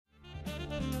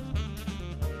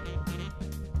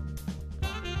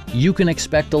You can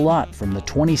expect a lot from the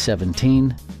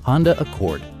 2017 Honda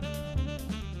Accord.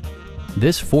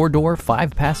 This four-door,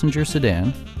 five-passenger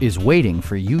sedan is waiting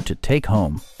for you to take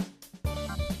home.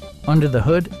 Under the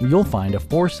hood, you'll find a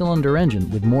four-cylinder engine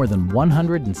with more than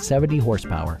 170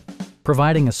 horsepower,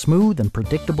 providing a smooth and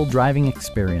predictable driving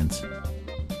experience.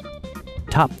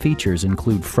 Top features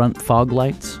include front fog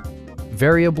lights,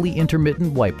 variably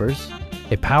intermittent wipers,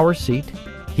 a power seat,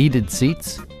 heated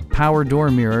seats, power door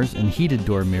mirrors and heated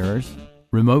door mirrors,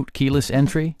 remote keyless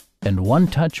entry, and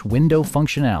one-touch window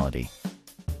functionality.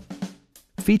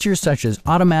 Features such as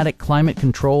automatic climate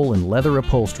control and leather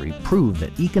upholstery prove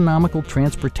that economical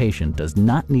transportation does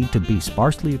not need to be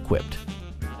sparsely equipped.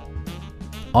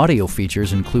 Audio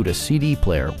features include a CD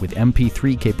player with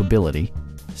MP3 capability,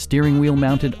 steering wheel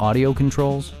mounted audio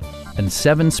controls, and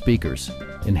 7 speakers,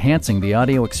 enhancing the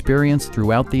audio experience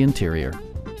throughout the interior.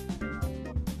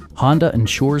 Honda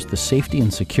ensures the safety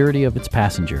and security of its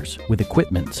passengers with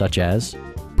equipment such as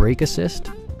brake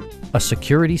assist, a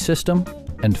security system,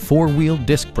 and 4-wheel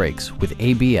disc brakes with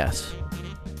ABS.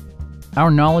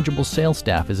 Our knowledgeable sales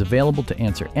staff is available to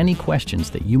answer any questions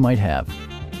that you might have.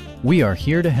 We are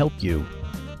here to help you.